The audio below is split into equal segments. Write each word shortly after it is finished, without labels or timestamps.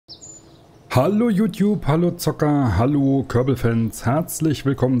Hallo YouTube, hallo Zocker, hallo Kerbal-Fans, herzlich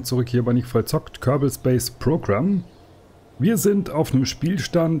willkommen zurück hier bei NickFreiZockt, Kerbal Space Program. Wir sind auf einem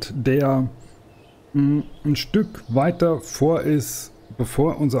Spielstand, der ein Stück weiter vor ist,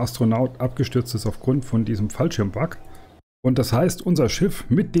 bevor unser Astronaut abgestürzt ist aufgrund von diesem Fallschirmbug. Und das heißt, unser Schiff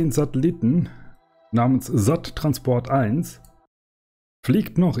mit den Satelliten namens Sat-Transport 1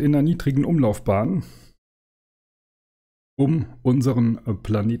 fliegt noch in einer niedrigen Umlaufbahn um unseren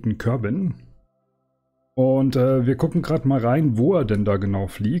Planeten Kerbin. Und wir gucken gerade mal rein, wo er denn da genau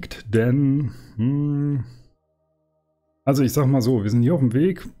fliegt, denn, also ich sag mal so, wir sind hier auf dem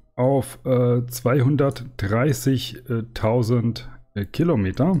Weg auf 230.000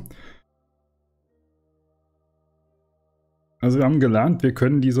 Kilometer. Also wir haben gelernt, wir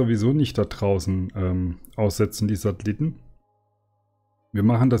können die sowieso nicht da draußen aussetzen, die Satelliten. Wir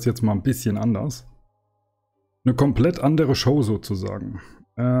machen das jetzt mal ein bisschen anders. Eine komplett andere Show sozusagen.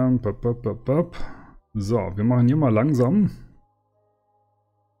 So, wir machen hier mal langsam.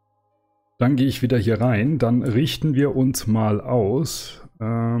 Dann gehe ich wieder hier rein. Dann richten wir uns mal aus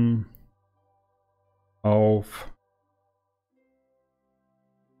auf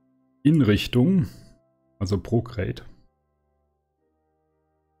Inrichtung, also Prograde.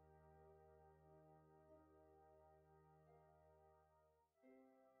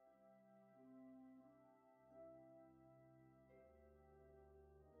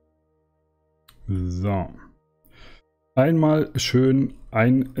 So, einmal schön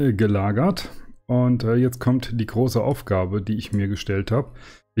eingelagert und jetzt kommt die große Aufgabe, die ich mir gestellt habe.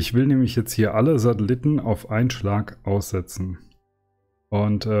 Ich will nämlich jetzt hier alle Satelliten auf einen Schlag aussetzen.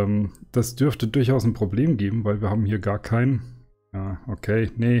 Und das dürfte durchaus ein Problem geben, weil wir haben hier gar keinen... Ja,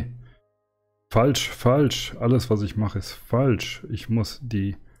 okay, nee. Falsch, falsch. Alles, was ich mache, ist falsch. Ich muss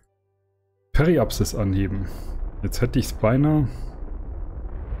die Periapsis anheben. Jetzt hätte ich es beinahe...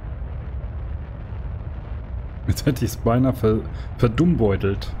 Jetzt hätte ich es beinahe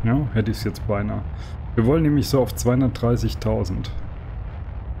verdummbeutelt. Ja, hätte ich es jetzt beinahe. Wir wollen nämlich so auf 230.000.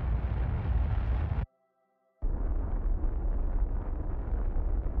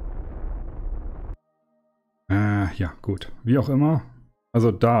 Ja, gut. Wie auch immer.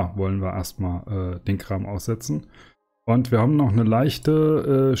 Also da wollen wir erstmal den Kram aussetzen. Und wir haben noch eine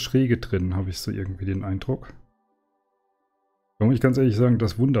leichte Schräge drin, habe ich so irgendwie den Eindruck. Da muss ich ganz ehrlich sagen,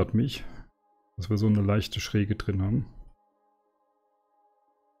 das wundert mich, dass wir so eine leichte Schräge drin haben.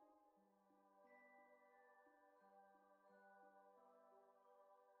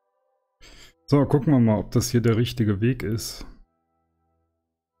 So, gucken wir mal, ob das hier der richtige Weg ist.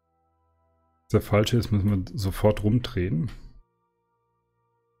 Wenn der falsche ist, müssen wir sofort rumdrehen.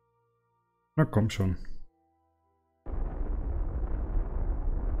 Na komm schon.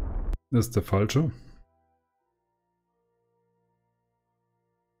 Das ist der falsche.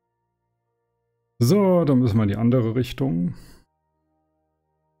 So, dann müssen wir in die andere Richtung.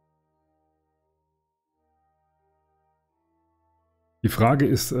 Die Frage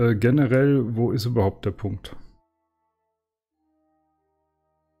ist generell, wo ist überhaupt der Punkt?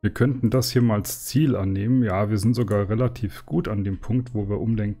 Wir könnten das hier mal als Ziel annehmen. Ja, wir sind sogar relativ gut an dem Punkt, wo wir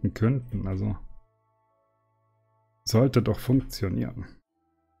umlenken könnten. Also sollte doch funktionieren.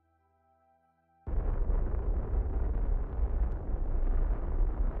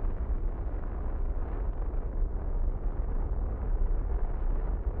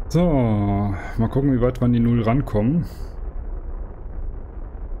 So, mal gucken, wie weit wir an die 0 rankommen.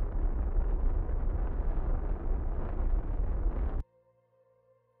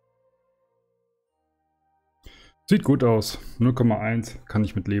 Sieht gut aus. 0,1 kann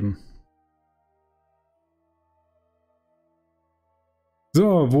ich mit leben.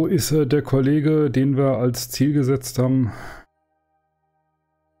 So, wo ist der Kollege, den wir als Ziel gesetzt haben?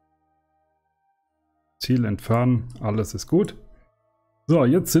 Ziel entfernen, alles ist gut. So,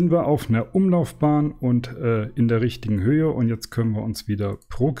 jetzt sind wir auf einer Umlaufbahn und in der richtigen Höhe und jetzt können wir uns wieder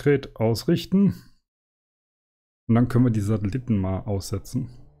Prograde ausrichten. Und dann können wir die Satelliten mal aussetzen.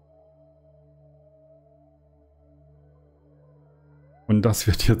 Und das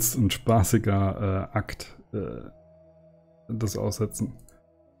wird jetzt ein spaßiger Akt, das Aussetzen.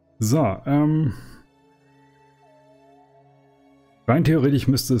 So, rein theoretisch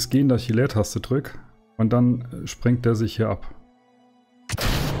müsste es gehen, dass ich die Leertaste drücke und dann sprengt der sich hier ab.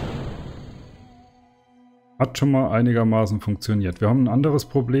 Hat schon mal einigermaßen funktioniert. Wir haben ein anderes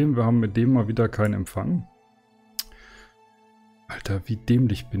Problem. Wir haben mit dem mal wieder keinen Empfang. Alter, wie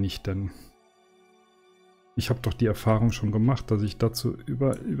dämlich bin ich denn? Ich habe doch die Erfahrung schon gemacht, dass ich dazu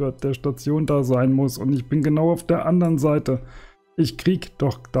über der Station da sein muss. Und ich bin genau auf der anderen Seite. Ich krieg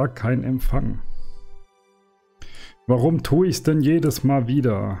doch da keinen Empfang. Warum tue ich es denn jedes Mal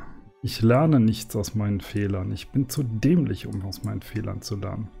wieder? Ich lerne nichts aus meinen Fehlern. Ich bin zu dämlich, um aus meinen Fehlern zu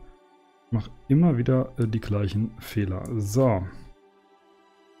lernen. Ich mache immer wieder die gleichen Fehler. So.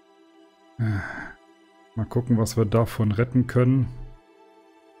 Mal gucken, was wir davon retten können.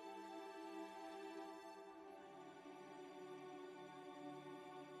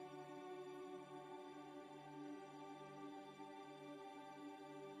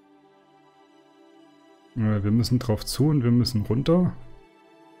 Wir müssen drauf zu und wir müssen runter.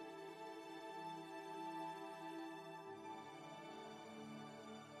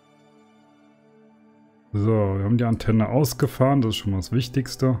 So, wir haben die Antenne ausgefahren, das ist schon mal das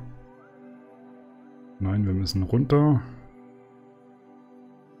Wichtigste. Nein, wir müssen runter.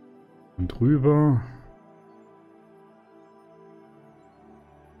 Und rüber.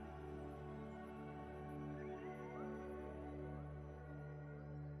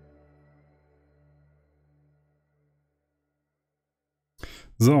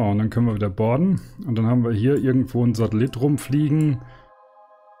 So, und dann können wir wieder boarden. Und dann haben wir hier irgendwo einen Satellit rumfliegen,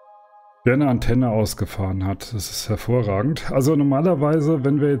 der eine Antenne ausgefahren hat. Das ist hervorragend. Also normalerweise,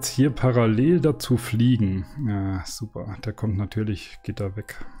 wenn wir jetzt hier parallel dazu fliegen. Ja, super. Der kommt natürlich, geht da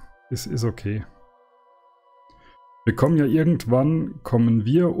weg. Ist okay. Wir kommen ja irgendwann, kommen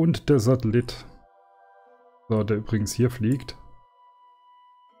wir und der Satellit. So, der übrigens hier fliegt.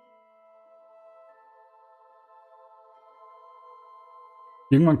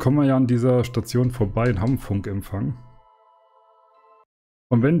 Irgendwann kommen wir ja an dieser Station vorbei und haben Funkempfang.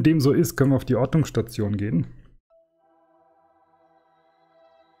 Und wenn dem so ist, können wir auf die Ortungsstation gehen.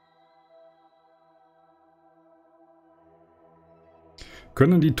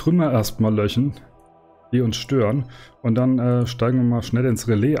 Können die Trümmer erstmal löschen, die uns stören. Und dann steigen wir mal schnell ins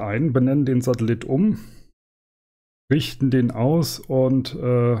Relais ein, benennen den Satellit um, richten den aus und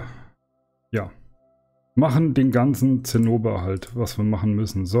ja. Machen den ganzen Zinnober halt, was wir machen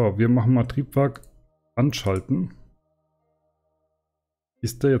müssen. So, wir machen mal Triebwerk anschalten.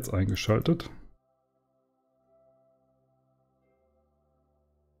 Ist der jetzt eingeschaltet?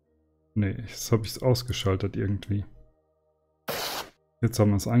 Nee, jetzt habe ich es ausgeschaltet irgendwie. Jetzt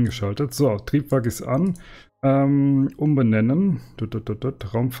haben wir es eingeschaltet. So, Triebwerk ist an. Umbenennen.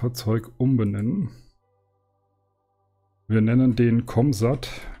 Raumfahrzeug umbenennen. Wir nennen den ComSat.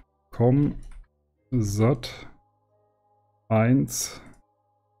 ComSat 1A.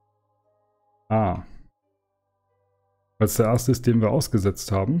 Als der erste ist, den wir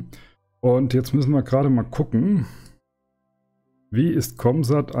ausgesetzt haben. Und jetzt müssen wir gerade mal gucken, wie ist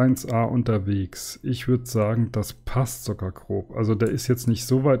ComSat 1A unterwegs? Ich würde sagen, das passt sogar grob. Also der ist jetzt nicht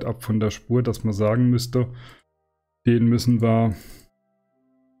so weit ab von der Spur, dass man sagen müsste, den müssen wir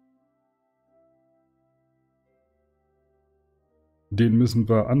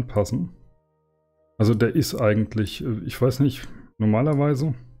anpassen. Also der ist eigentlich, ich weiß nicht,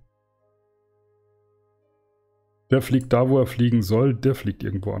 normalerweise, der fliegt da, wo er fliegen soll, der fliegt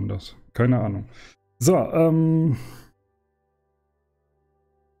irgendwo anders. Keine Ahnung. So,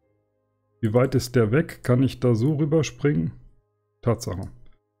 wie weit ist der weg? Kann ich da so rüberspringen? Tatsache.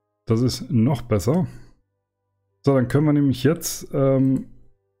 Das ist noch besser. So, dann können wir nämlich jetzt den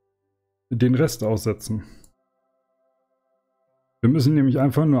Rest aussetzen. Wir müssen nämlich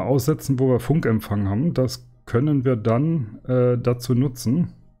einfach nur aussetzen, wo wir Funkempfang haben. Das können wir dann dazu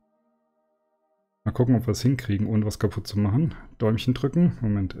nutzen. Mal gucken, ob wir es hinkriegen, ohne was kaputt zu machen. Däumchen drücken.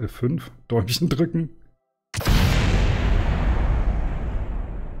 Moment, F5. Däumchen drücken.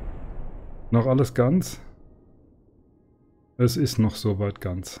 Noch alles ganz? Es ist noch soweit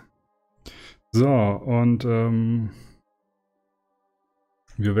ganz. So, und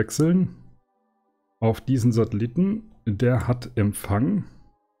wir wechseln auf diesen Satelliten. Der hat Empfang.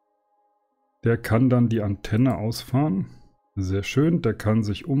 Der kann dann die Antenne ausfahren. Sehr schön, der kann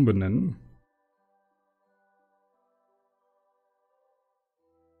sich umbenennen.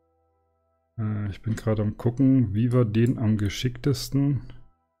 Ich bin gerade am gucken, wie wir den am geschicktesten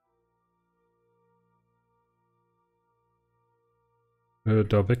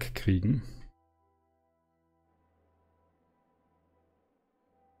da wegkriegen.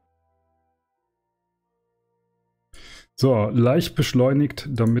 So, leicht beschleunigt,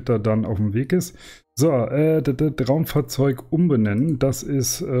 damit er dann auf dem Weg ist. So, das Raumfahrzeug umbenennen, das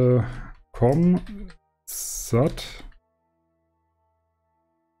ist ComSat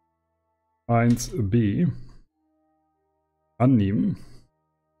 1B. Annehmen.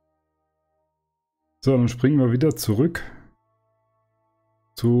 So, dann springen wir wieder zurück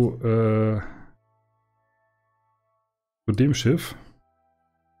zu dem Schiff,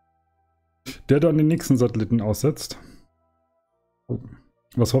 der dann den nächsten Satelliten aussetzt.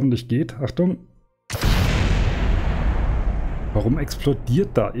 Was hoffentlich geht. Achtung. Warum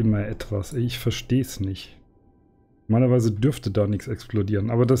explodiert da immer etwas? Ich verstehe es nicht. Normalerweise dürfte da nichts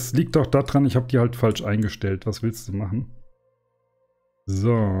explodieren. Aber das liegt auch daran, ich habe die halt falsch eingestellt. Was willst du machen?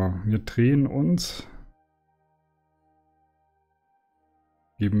 So, wir drehen uns.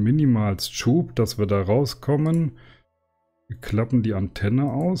 Geben minimalst Schub, dass wir da rauskommen. Wir klappen die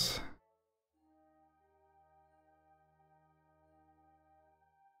Antenne aus.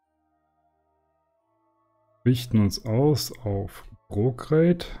 Richten uns aus auf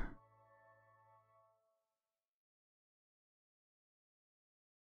Prograde.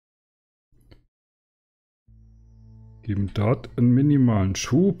 Geben dort einen minimalen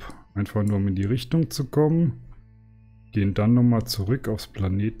Schub, einfach nur um in die Richtung zu kommen. Gehen dann nochmal zurück aufs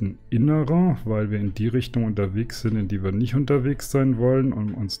Planeteninnere, weil wir in die Richtung unterwegs sind, in die wir nicht unterwegs sein wollen,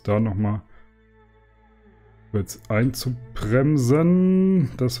 um uns da nochmal kurz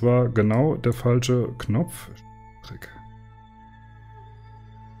einzubremsen. Das war genau der falsche Knopf. Trick.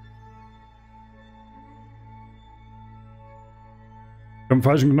 Ich habe den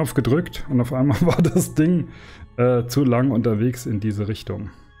falschen Knopf gedrückt und auf einmal war das Ding zu lang unterwegs in diese Richtung.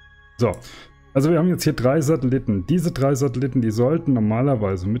 So, also wir haben jetzt hier 3 Satelliten. Diese 3 Satelliten, die sollten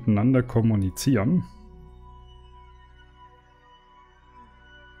normalerweise miteinander kommunizieren.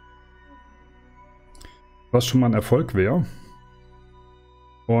 Was schon mal ein Erfolg wäre.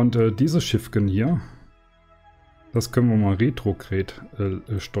 Und dieses Schiffchen hier, das können wir mal retrograd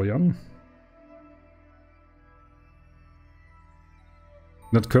steuern.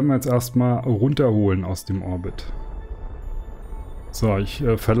 Das können wir jetzt erstmal runterholen aus dem Orbit. So, ich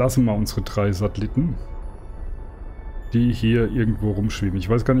verlasse mal unsere 3 Satelliten, die hier irgendwo rumschweben. Ich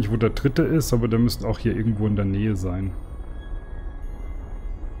weiß gar nicht, wo der dritte ist, aber der müsste auch hier irgendwo in der Nähe sein.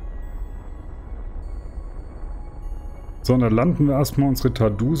 So, und dann landen wir erstmal unsere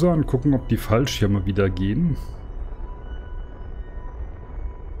Tardusa und gucken, ob die Fallschirme wieder gehen.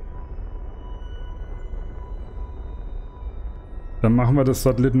 Dann machen wir das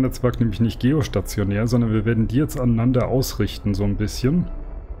Satellitennetzwerk nämlich nicht geostationär, sondern wir werden die jetzt aneinander ausrichten, so ein bisschen.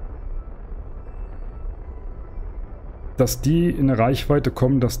 Dass die in eine Reichweite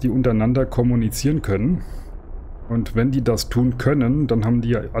kommen, dass die untereinander kommunizieren können. Und wenn die das tun können, dann haben die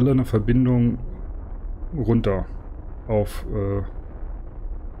ja alle eine Verbindung runter auf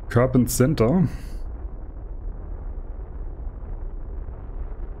Kerbal Center.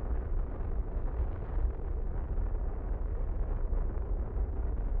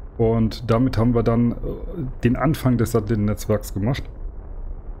 Und damit haben wir dann den Anfang des Satellitennetzwerks gemacht.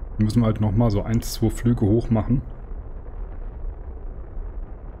 Da müssen wir halt nochmal so 1, 2 Flüge hoch machen.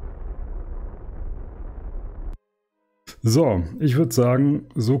 So, ich würde sagen,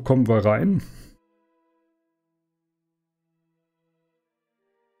 so kommen wir rein.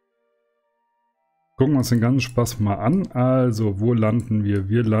 Gucken wir uns den ganzen Spaß mal an. Also, wo landen wir?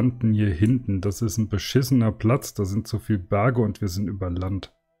 Wir landen hier hinten. Das ist ein beschissener Platz. Da sind so viele Berge und wir sind über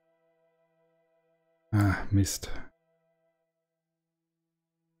Land. Ah, Mist.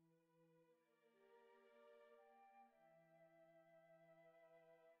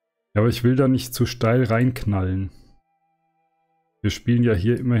 Ja, aber ich will da nicht zu steil reinknallen. Wir spielen ja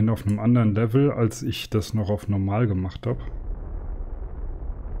hier immerhin auf einem anderen Level, als ich das noch auf normal gemacht habe.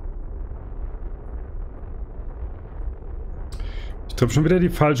 Ich habe schon wieder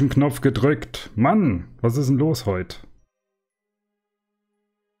den falschen Knopf gedrückt. Mann, was ist denn los heute?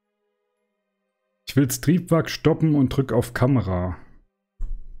 Ich will das Triebwerk stoppen und drücke auf Kamera.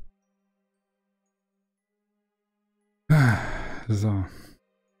 So.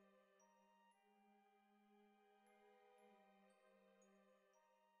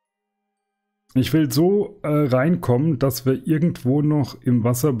 Ich will so reinkommen, dass wir irgendwo noch im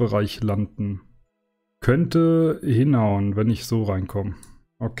Wasserbereich landen. Könnte hinhauen, wenn ich so reinkomme.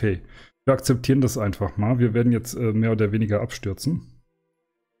 Okay. Wir akzeptieren das einfach mal. Wir werden jetzt mehr oder weniger abstürzen.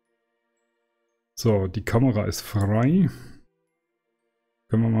 So, die Kamera ist frei.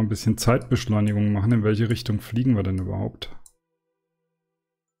 Können wir mal ein bisschen Zeitbeschleunigung machen. In welche Richtung fliegen wir denn überhaupt?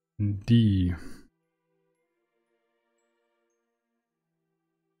 Die.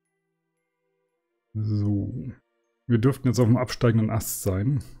 So. Wir dürften jetzt auf dem absteigenden Ast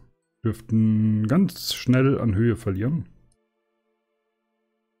sein. Dürften ganz schnell an Höhe verlieren.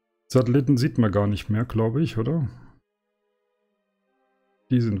 Satelliten sieht man gar nicht mehr, glaube ich, oder?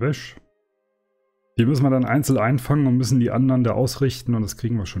 Die sind weg. Die müssen wir dann einzeln einfangen und müssen die anderen da ausrichten und das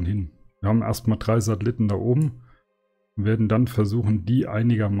kriegen wir schon hin. Wir haben erstmal 3 Satelliten da oben und werden dann versuchen, die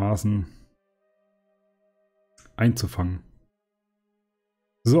einigermaßen einzufangen.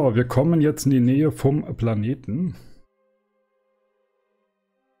 So, wir kommen jetzt in die Nähe vom Planeten.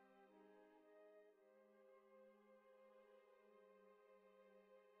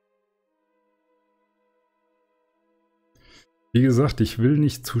 Wie gesagt, ich will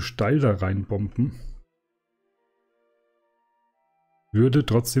nicht zu steil da reinbomben. Würde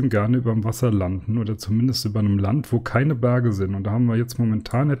trotzdem gerne über dem Wasser landen oder zumindest über einem Land, wo keine Berge sind. Und da haben wir jetzt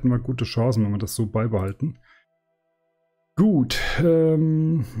momentan, hätten wir gute Chancen, wenn wir das so beibehalten. Gut,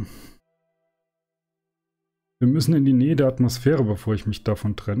 wir müssen in die Nähe der Atmosphäre, bevor ich mich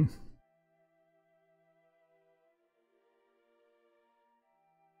davon trenne.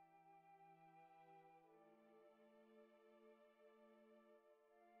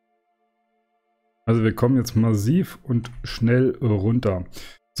 Also wir kommen jetzt massiv und schnell runter.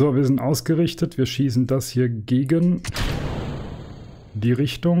 So, wir sind ausgerichtet. Wir schießen das hier gegen die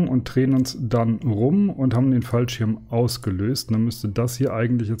Richtung und drehen uns dann rum und haben den Fallschirm ausgelöst. Und dann müsste das hier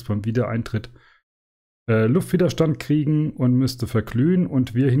eigentlich jetzt beim Wiedereintritt Luftwiderstand kriegen und müsste verglühen.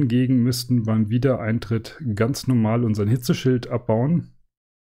 Und wir hingegen müssten beim Wiedereintritt ganz normal unseren Hitzeschild abbauen.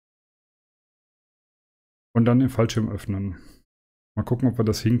 Und dann den Fallschirm öffnen. Mal gucken, ob wir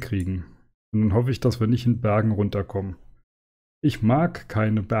das hinkriegen. Und dann hoffe ich, dass wir nicht in Bergen runterkommen. Ich mag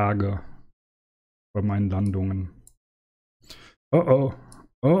keine Berge bei meinen Landungen. Oh oh,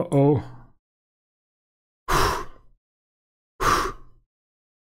 oh oh.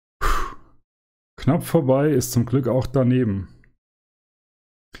 Knapp vorbei, ist zum Glück auch daneben.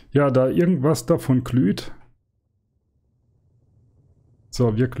 Ja, da irgendwas davon glüht.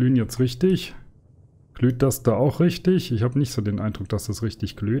 So, wir glühen jetzt richtig. Glüht das da auch richtig? Ich habe nicht so den Eindruck, dass das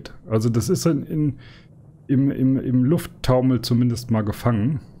richtig glüht. Also das ist im Lufttaumel zumindest mal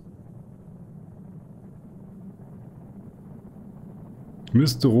gefangen.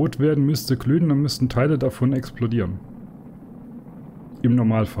 Müsste rot werden, müsste glühen, dann müssten Teile davon explodieren. Im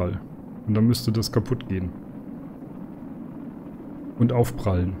Normalfall. Und dann müsste das kaputt gehen. Und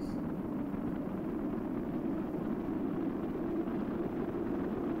aufprallen.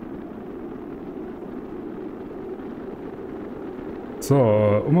 So,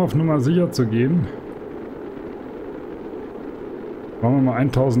 um auf Nummer sicher zu gehen, machen wir mal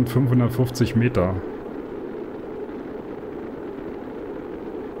 1550 Meter.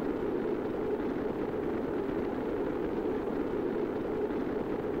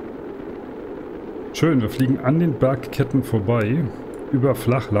 Schön, wir fliegen an den Bergketten vorbei, über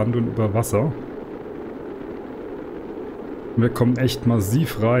Flachland und über Wasser. Wir kommen echt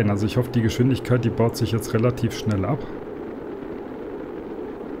massiv rein, also ich hoffe, die Geschwindigkeit, die baut sich jetzt relativ schnell ab.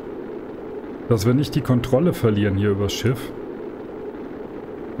 Dass wir nicht die Kontrolle verlieren hier übers Schiff.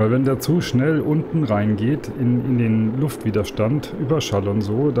 Weil wenn der zu schnell unten reingeht, in den Luftwiderstand, Überschall und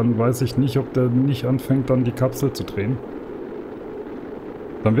so, dann weiß ich nicht, ob der nicht anfängt, dann die Kapsel zu drehen.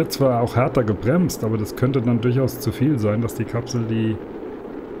 Dann wird zwar auch härter gebremst, aber das könnte dann durchaus zu viel sein, dass die Kapsel die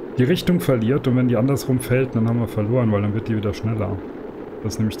Richtung verliert und wenn die andersrum fällt, dann haben wir verloren, weil dann wird die wieder schneller.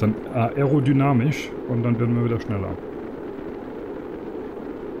 Das ist nämlich dann aerodynamisch und dann werden wir wieder schneller.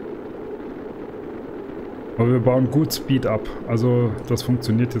 Aber wir bauen gut Speed ab. Also das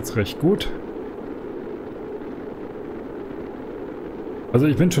funktioniert jetzt recht gut. Also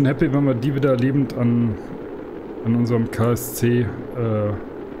ich bin schon happy, wenn wir die wieder lebend an unserem KSC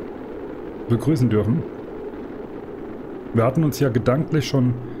begrüßen dürfen. Wir hatten uns ja gedanklich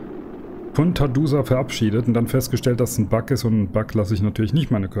schon von Tadusa verabschiedet und dann festgestellt, dass es ein Bug ist und einen Bug lasse ich natürlich nicht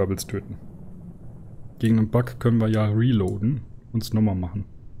meine Kerbals töten. Gegen einen Bug können wir ja reloaden und es nochmal machen.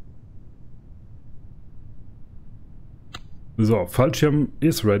 So, Fallschirm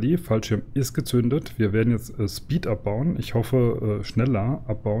ist ready, Fallschirm ist gezündet. Wir werden jetzt Speed abbauen. Ich hoffe schneller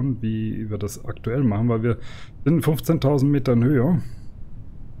abbauen, wie wir das aktuell machen, weil wir sind 15.000 Metern Höhe.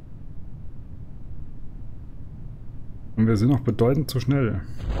 Und wir sind noch bedeutend zu schnell.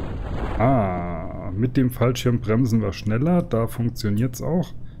 Ah, mit dem Fallschirm bremsen wir schneller, da funktioniert es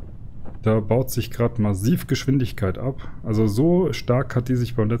auch. Da baut sich gerade massiv Geschwindigkeit ab. Also so stark hat die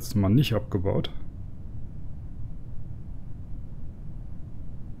sich beim letzten Mal nicht abgebaut.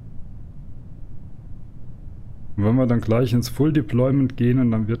 Und wenn wir dann gleich ins Full Deployment gehen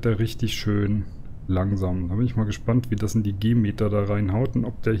und dann wird der richtig schön langsam. Da bin ich mal gespannt, wie das in die G-Meter da reinhaut und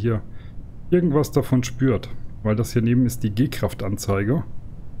ob der hier irgendwas davon spürt. Weil das hier neben ist die G-Kraftanzeige.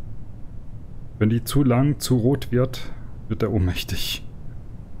 Wenn die zu lang, zu rot wird, wird er ohnmächtig.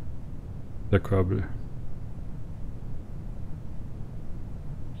 Der Kerbal.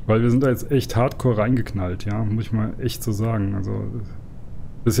 Weil wir sind da jetzt echt hardcore reingeknallt, ja, muss ich mal echt so sagen. Also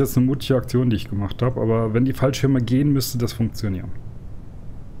das ist jetzt eine mutige Aktion, die ich gemacht habe, aber wenn die Fallschirme gehen, müsste das funktionieren.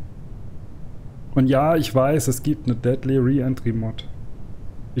 Und ja, ich weiß, es gibt eine Deadly Re-Entry Mod.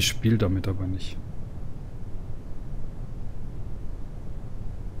 Ich spiele damit aber nicht.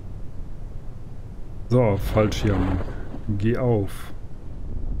 So, Fallschirm. Geh auf.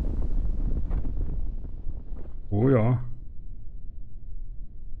 Oh ja.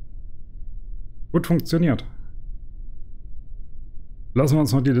 Gut funktioniert. Lassen wir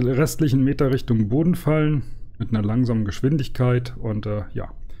uns noch die restlichen Meter Richtung Boden fallen. Mit einer langsamen Geschwindigkeit. Und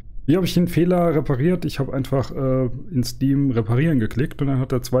ja. Hier habe ich den Fehler repariert. Ich habe einfach in Steam reparieren geklickt. Und dann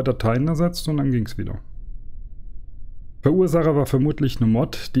hat er 2 Dateien ersetzt. Und dann ging es wieder. Verursacher war vermutlich eine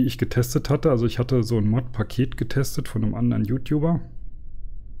Mod, die ich getestet hatte. Also ich hatte so ein Mod-Paket getestet von einem anderen YouTuber.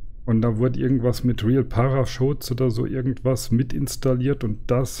 Und da wurde irgendwas mit Real Parachutes oder so irgendwas mit installiert. Und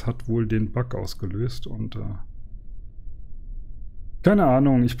das hat wohl den Bug ausgelöst. Und keine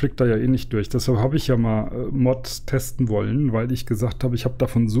Ahnung, ich blick da ja eh nicht durch. Deshalb habe ich ja mal Mods testen wollen, weil ich gesagt habe, ich habe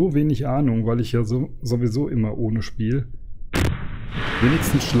davon so wenig Ahnung, weil ich ja sowieso immer ohne Spiel.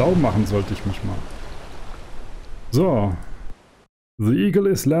 Wenigstens schlau machen sollte ich mich mal. So. The Eagle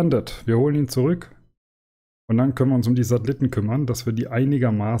is landed. Wir holen ihn zurück. Und dann können wir uns um die Satelliten kümmern, dass wir die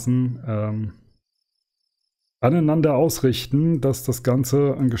einigermaßen aneinander ausrichten, dass das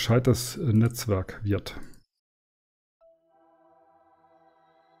Ganze ein gescheites Netzwerk wird.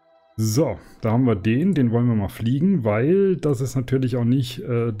 So, da haben wir den wollen wir mal fliegen, weil das ist natürlich auch nicht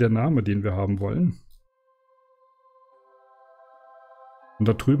der Name, den wir haben wollen. Und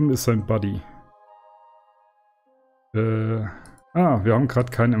da drüben ist sein Buddy. Wir haben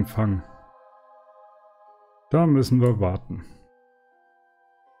gerade keinen Empfang. Da müssen wir warten.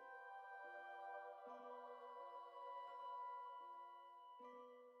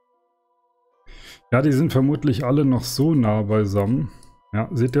 Ja, die sind vermutlich alle noch so nah beisammen. Ja,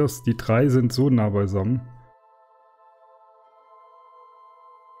 seht ihr es? Die 3 sind so nah beisammen.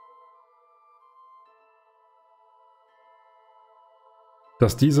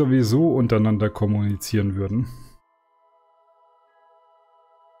 Dass die sowieso untereinander kommunizieren würden.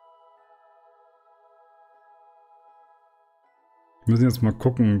 Wir müssen jetzt mal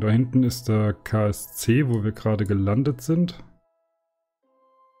gucken. Da hinten ist der KSC, wo wir gerade gelandet sind.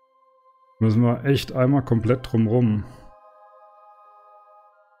 Müssen wir echt einmal komplett drumrum.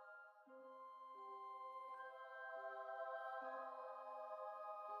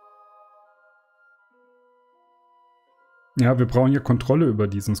 Ja, wir brauchen ja Kontrolle über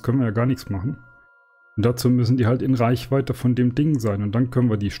diesen, sonst können wir ja gar nichts machen. Und dazu müssen die halt in Reichweite von dem Ding sein. Und dann können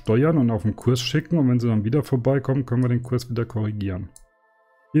wir die steuern und auf den Kurs schicken. Und wenn sie dann wieder vorbeikommen, können wir den Kurs wieder korrigieren.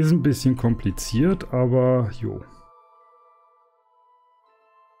 Ist ein bisschen kompliziert, aber jo.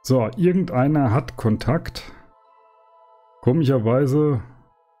 So, irgendeiner hat Kontakt. Komischerweise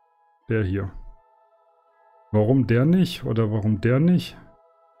der hier. Warum der nicht? Oder warum der nicht?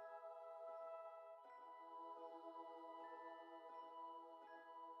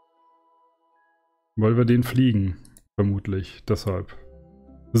 Weil wir den fliegen, vermutlich, deshalb.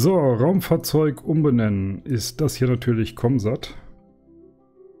 So, Raumfahrzeug umbenennen. Ist das hier natürlich Comsat.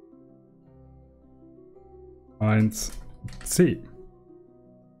 1C.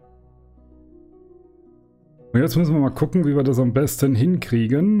 Und jetzt müssen wir mal gucken, wie wir das am besten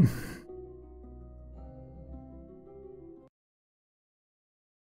hinkriegen.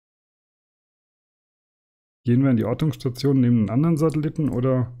 Gehen wir in die Ortungsstation, nehmen einen anderen Satelliten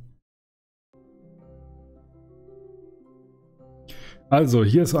oder... Also,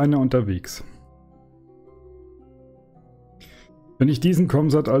 hier ist einer unterwegs. Wenn ich diesen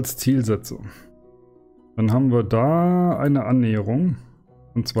Comsat als Ziel setze, dann haben wir da eine Annäherung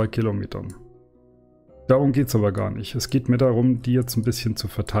von 2 Kilometern. Darum geht es aber gar nicht. Es geht mir darum, die jetzt ein bisschen zu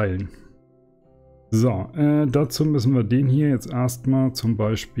verteilen. So, dazu müssen wir den hier jetzt erstmal zum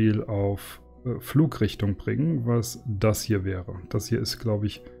Beispiel auf Flugrichtung bringen, was das hier wäre. Das hier ist, glaube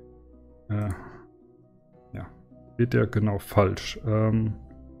ich, geht ja genau falsch.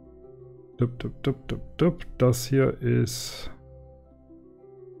 Das hier ist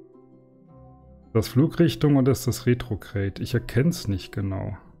das Flugrichtung und das ist das Retrograde. Ich erkenne es nicht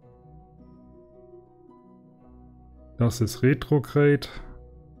genau. Das ist Retrograde.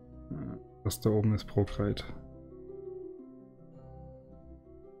 Das da oben ist Prograde.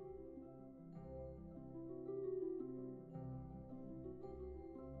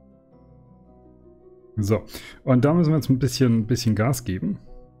 So, und da müssen wir jetzt ein bisschen Gas geben.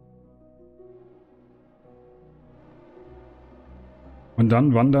 Und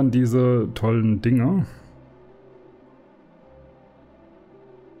dann wandern diese tollen Dinger.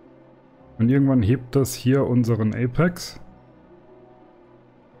 Und irgendwann hebt das hier unseren Apex.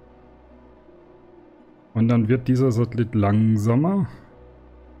 Und dann wird dieser Satellit langsamer.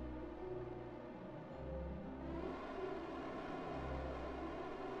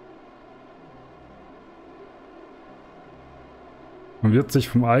 Und wird sich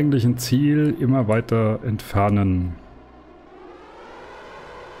vom eigentlichen Ziel immer weiter entfernen.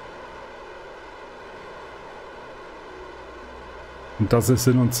 Und das ist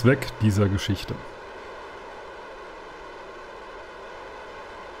Sinn und Zweck dieser Geschichte.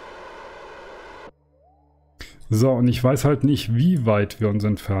 So, und ich weiß halt nicht, wie weit wir uns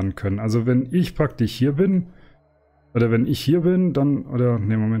entfernen können. Also wenn ich praktisch hier bin, oder wenn ich hier bin, dann, oder,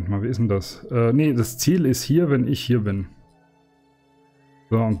 ne, Moment mal, wie ist denn das? Ne, das Ziel ist hier, wenn ich hier bin.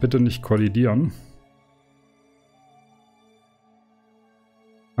 So, und bitte nicht kollidieren.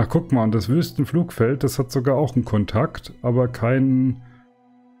 Ach, guck mal, das Wüstenflugfeld, das hat sogar auch einen Kontakt, aber keinen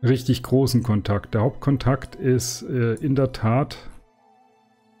richtig großen Kontakt. Der Hauptkontakt ist in der Tat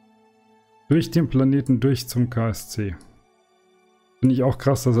durch den Planeten durch zum KSC. Finde ich auch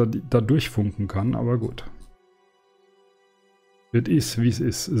krass, dass er da durchfunken kann, aber gut. Es ist, wie es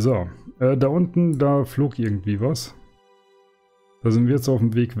ist. So, da unten, da flog irgendwie was. Da sind wir jetzt auf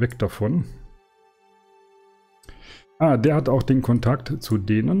dem Weg weg davon. Ah, der hat auch den Kontakt zu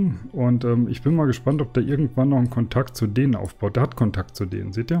denen. Und ich bin mal gespannt, ob der irgendwann noch einen Kontakt zu denen aufbaut. Der hat Kontakt zu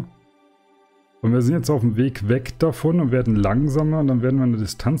denen, seht ihr? Und wir sind jetzt auf dem Weg weg davon und werden langsamer. Und dann werden wir eine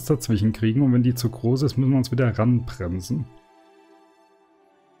Distanz dazwischen kriegen. Und wenn die zu groß ist, müssen wir uns wieder ranbremsen.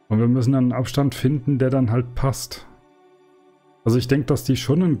 Und wir müssen dann einen Abstand finden, der dann halt passt. Also ich denke, dass die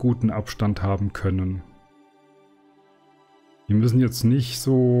schon einen guten Abstand haben können. Die müssen jetzt nicht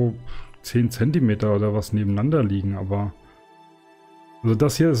so 10 cm oder was nebeneinander liegen, aber... Also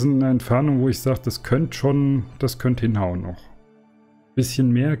das hier ist eine Entfernung, wo ich sage, das könnte hinhauen noch. Ein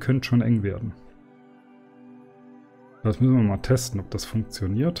bisschen mehr könnte schon eng werden. Das müssen wir mal testen, ob das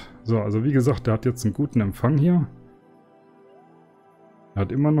funktioniert. So, also wie gesagt, der hat jetzt einen guten Empfang hier. Er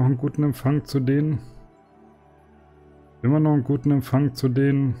hat immer noch einen guten Empfang zu denen. Immer noch einen guten Empfang zu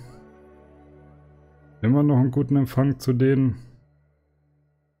denen. Immer noch einen guten Empfang zu denen.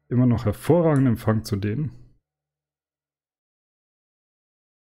 Immer noch hervorragenden Empfang zu denen.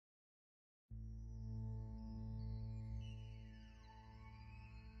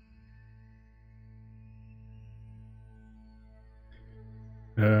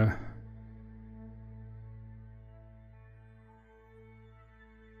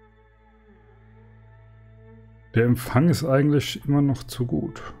 Der Empfang ist eigentlich immer noch zu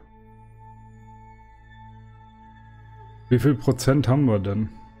gut. Wie viel Prozent haben wir denn?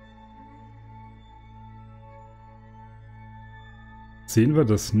 Sehen wir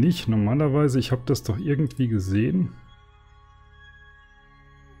das nicht? Normalerweise, ich habe das doch irgendwie gesehen.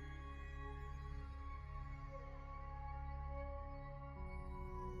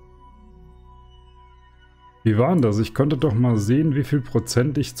 Wie war denn das? Ich konnte doch mal sehen, wie viel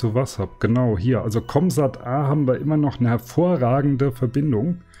Prozent ich zu was habe. Genau, hier. Also Comsat A haben wir immer noch eine hervorragende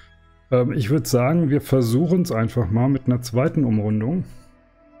Verbindung. Ich würde sagen, wir versuchen es einfach mal mit einer zweiten Umrundung.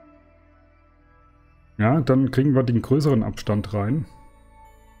 Ja, dann kriegen wir den größeren Abstand rein.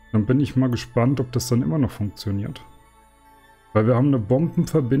 Dann bin ich mal gespannt, ob das dann immer noch funktioniert. Weil wir haben eine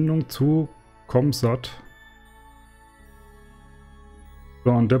Bombenverbindung zu Comsat.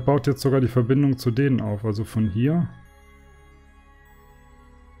 So, und der baut jetzt sogar die Verbindung zu denen auf. Also von hier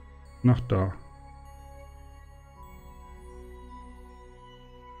nach da.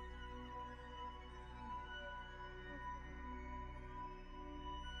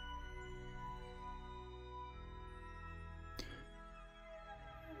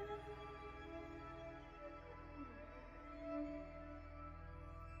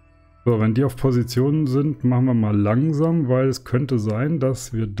 So, wenn die auf Position sind, machen wir mal langsam, weil es könnte sein,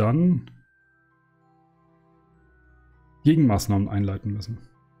 dass wir dann Gegenmaßnahmen einleiten müssen.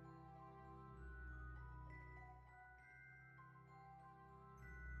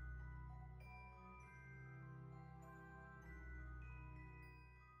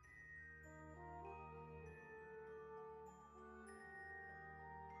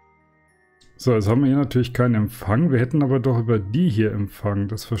 So, jetzt haben wir hier natürlich keinen Empfang. Wir hätten aber doch über die hier Empfang.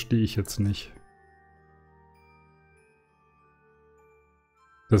 Das verstehe ich jetzt nicht.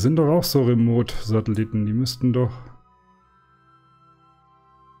 Das sind doch auch so Remote-Satelliten. Die müssten doch...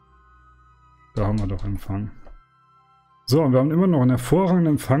 Da haben wir doch Empfang. So, und wir haben immer noch einen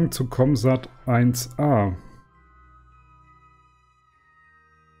hervorragenden Empfang zu Comsat 1A.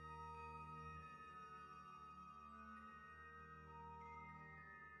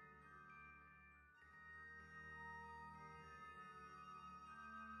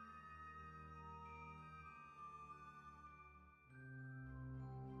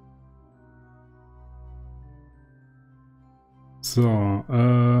 So,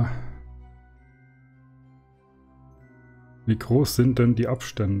 wie groß sind denn die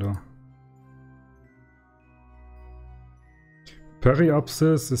Abstände?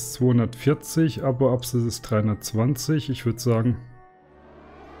 Periapsis ist 240, Apoapsis ist 320. Ich würde sagen...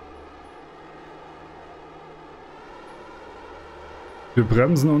 Wir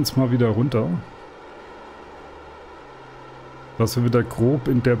bremsen uns mal wieder runter. Dass wir wieder grob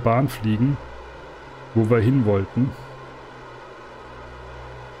in der Bahn fliegen, wo wir hin wollten.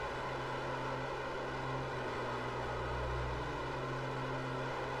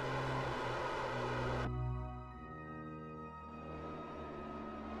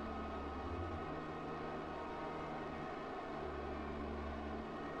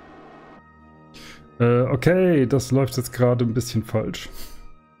 Okay, das läuft jetzt gerade ein bisschen falsch.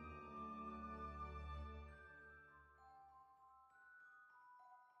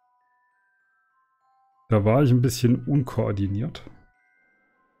 Da war ich ein bisschen unkoordiniert.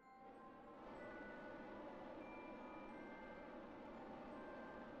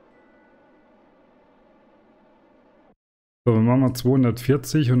 So, wir machen mal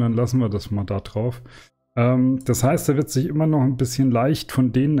 240 und dann lassen wir das mal da drauf. Das heißt, er wird sich immer noch ein bisschen leicht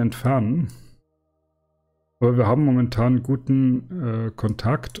von denen entfernen. Aber wir haben momentan guten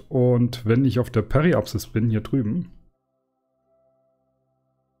Kontakt und wenn ich auf der Periapsis bin, hier drüben,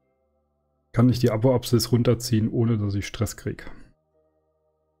 kann ich die Apoapsis runterziehen, ohne dass ich Stress kriege.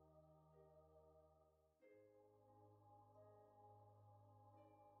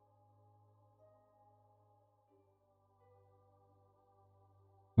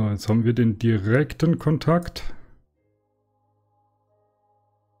 So, jetzt haben wir den direkten Kontakt.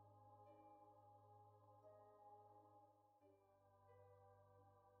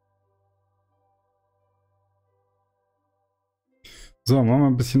 So, machen wir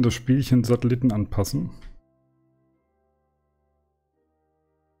ein bisschen das Spielchen Satelliten anpassen.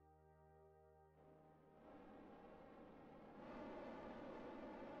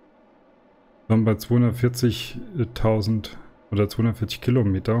 Dann bei 240.000 oder 240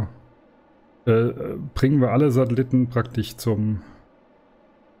 Kilometer bringen wir alle Satelliten praktisch zum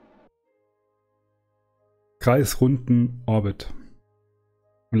kreisrunden Orbit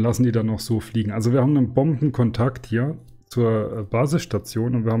und lassen die dann noch so fliegen. Also wir haben einen Bombenkontakt hier zur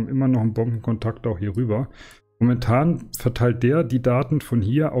Basisstation und wir haben immer noch einen Bombenkontakt auch hier rüber. Momentan verteilt der die Daten von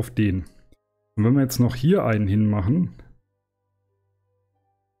hier auf den. Und wenn wir jetzt noch hier einen hinmachen,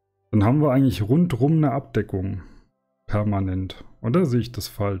 dann haben wir eigentlich rundrum eine Abdeckung. Permanent. Oder sehe ich das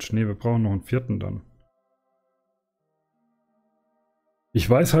falsch? Ne, wir brauchen noch einen vierten dann. Ich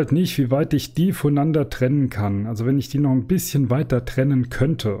weiß halt nicht, wie weit ich die voneinander trennen kann. Also wenn ich die noch ein bisschen weiter trennen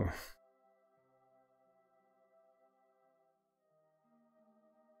könnte.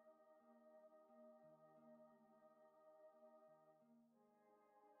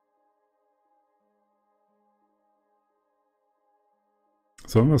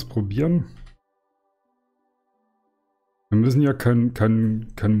 Sollen wir es probieren? Wir müssen ja kein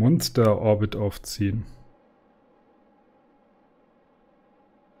Monster-Orbit aufziehen.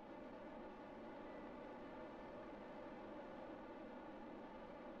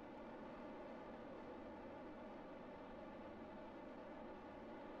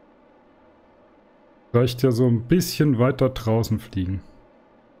 Reicht ja so ein bisschen weiter draußen fliegen.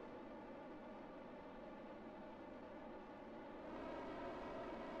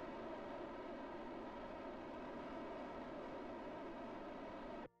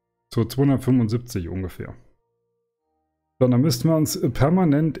 So 275 ungefähr. So, dann müssten wir uns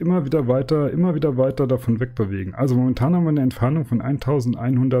permanent immer wieder weiter davon wegbewegen. Also momentan haben wir eine Entfernung von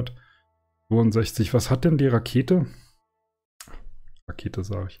 1162. Was hat denn die Rakete? Rakete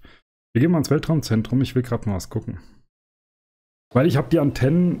sage ich. Wir gehen mal ins Weltraumzentrum. Ich will gerade mal was gucken. Weil ich habe die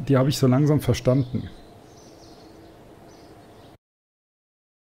Antennen, die habe ich so langsam verstanden.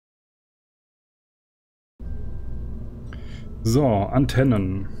 So,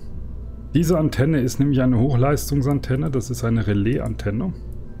 Antennen. Diese Antenne ist nämlich eine Hochleistungsantenne, das ist eine Relais-Antenne.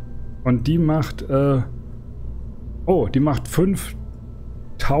 Und die macht, die macht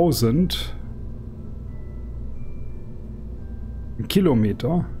 5000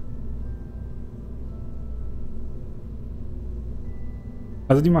 Kilometer.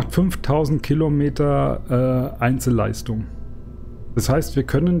 Also die macht 5000 Kilometer Einzelleistung. Das heißt, wir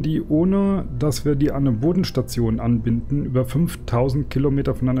können die, ohne dass wir die an eine Bodenstation anbinden, über 5000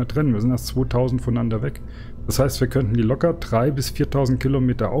 Kilometer voneinander trennen. Wir sind erst 2000 voneinander weg. Das heißt, wir könnten die locker 3.000 bis 4.000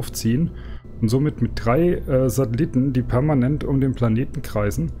 Kilometer aufziehen und somit mit 3 Satelliten, die permanent um den Planeten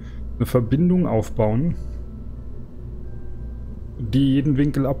kreisen, eine Verbindung aufbauen, die jeden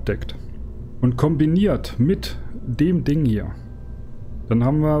Winkel abdeckt. Und kombiniert mit dem Ding hier, dann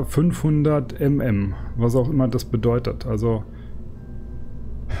haben wir 500 mm, was auch immer das bedeutet. Also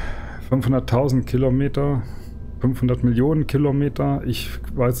 500.000 Kilometer, 500 Millionen Kilometer, ich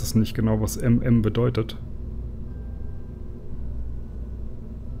weiß es nicht genau, was mm bedeutet.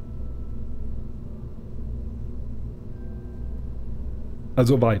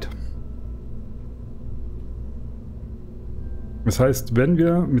 Also weit. Das heißt, wenn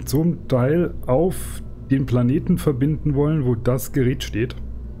wir mit so einem Teil auf den Planeten verbinden wollen, wo das Gerät steht,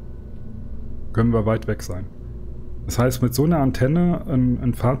 können wir weit weg sein. Das heißt, mit so einer Antenne,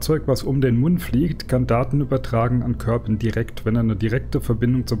 ein Fahrzeug, was um den Mond fliegt, kann Daten übertragen an Kerbal direkt, wenn er eine direkte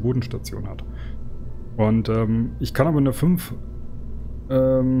Verbindung zur Bodenstation hat. Und ich kann aber eine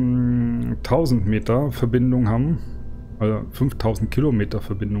 5000 Meter Verbindung haben, also 5000 Kilometer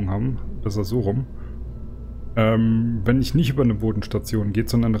Verbindung haben, besser so rum, wenn ich nicht über eine Bodenstation gehe,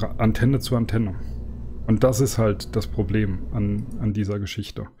 sondern Antenne zu Antenne. Und das ist halt das Problem an dieser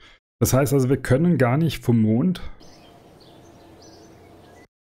Geschichte. Das heißt also, wir können gar nicht vom Mond.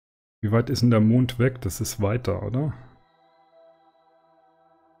 Wie weit ist denn der Mond weg? Das ist weiter, oder?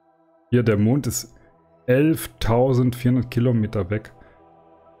 Hier, der Mond ist 11.400 Kilometer weg.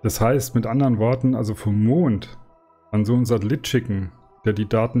 Das heißt, mit anderen Worten, also vom Mond an so einen Satellit schicken, der die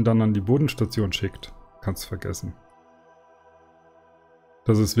Daten dann an die Bodenstation schickt, kannst vergessen.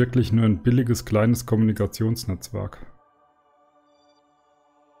 Das ist wirklich nur ein billiges, kleines Kommunikationsnetzwerk.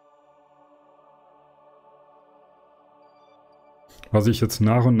 Was sich jetzt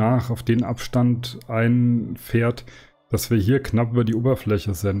nach und nach auf den Abstand einfährt, dass wir hier knapp über die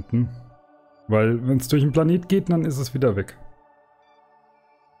Oberfläche senden. Weil wenn es durch den Planet geht, dann ist es wieder weg.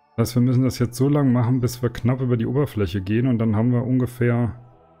 Das heißt, wir müssen das jetzt so lange machen, bis wir knapp über die Oberfläche gehen und dann haben wir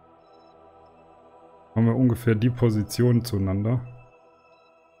ungefähr die Position zueinander.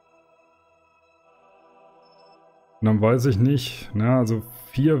 Und dann weiß ich nicht, na, also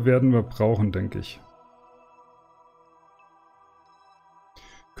 4 werden wir brauchen, denke ich.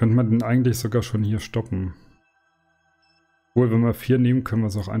 Könnte man den eigentlich sogar schon hier stoppen. Obwohl, wenn wir 4 nehmen, können wir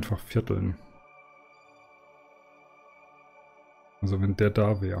es auch einfach vierteln. Also wenn der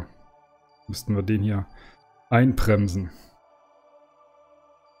da wäre, müssten wir den hier einbremsen.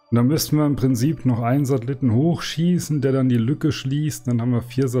 Und dann müssten wir im Prinzip noch einen Satelliten hochschießen, der dann die Lücke schließt. Dann haben wir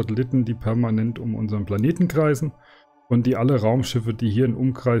 4 Satelliten, die permanent um unseren Planeten kreisen. Und die alle Raumschiffe, die hier im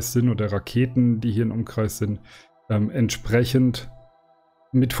Umkreis sind, oder Raketen, die hier im Umkreis sind, entsprechend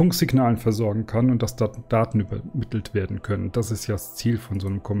mit Funksignalen versorgen kann und dass Daten übermittelt werden können. Das ist ja das Ziel von so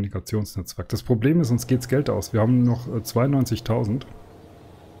einem Kommunikationsnetzwerk. Das Problem ist, uns geht's Geld aus. Wir haben noch 92.000.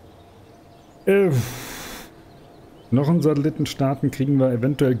 Noch einen Satelliten starten kriegen wir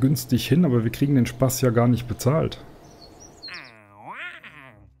eventuell günstig hin, aber wir kriegen den Spaß ja gar nicht bezahlt.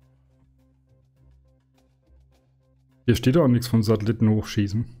 Hier steht auch nichts von Satelliten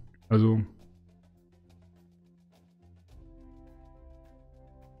hochschießen. Also...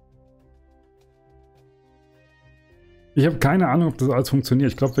 Ich habe keine Ahnung, ob das alles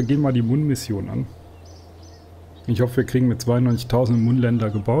funktioniert. Ich glaube, wir gehen mal die Moon-Mission an. Ich hoffe, wir kriegen mit 92.000 Moon-Länder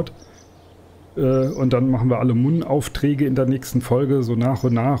gebaut. Und dann machen wir alle Moon-Aufträge in der nächsten Folge, so nach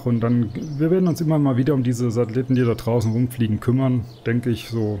und nach. Und dann, wir werden uns immer mal wieder um diese Satelliten, die da draußen rumfliegen, kümmern. Denke ich,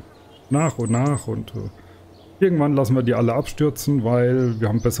 so nach und nach. Und irgendwann lassen wir die alle abstürzen, weil wir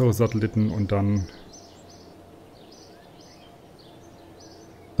haben bessere Satelliten und dann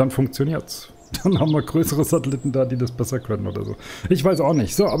funktioniert's. Dann haben wir größere Satelliten da, die das besser können oder so. Ich weiß auch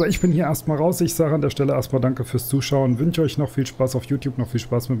nicht. So, aber ich bin hier erstmal raus. Ich sage an der Stelle erstmal danke fürs Zuschauen. Wünsche euch noch viel Spaß auf YouTube, noch viel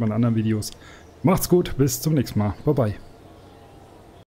Spaß mit meinen anderen Videos. Macht's gut, bis zum nächsten Mal. Bye bye.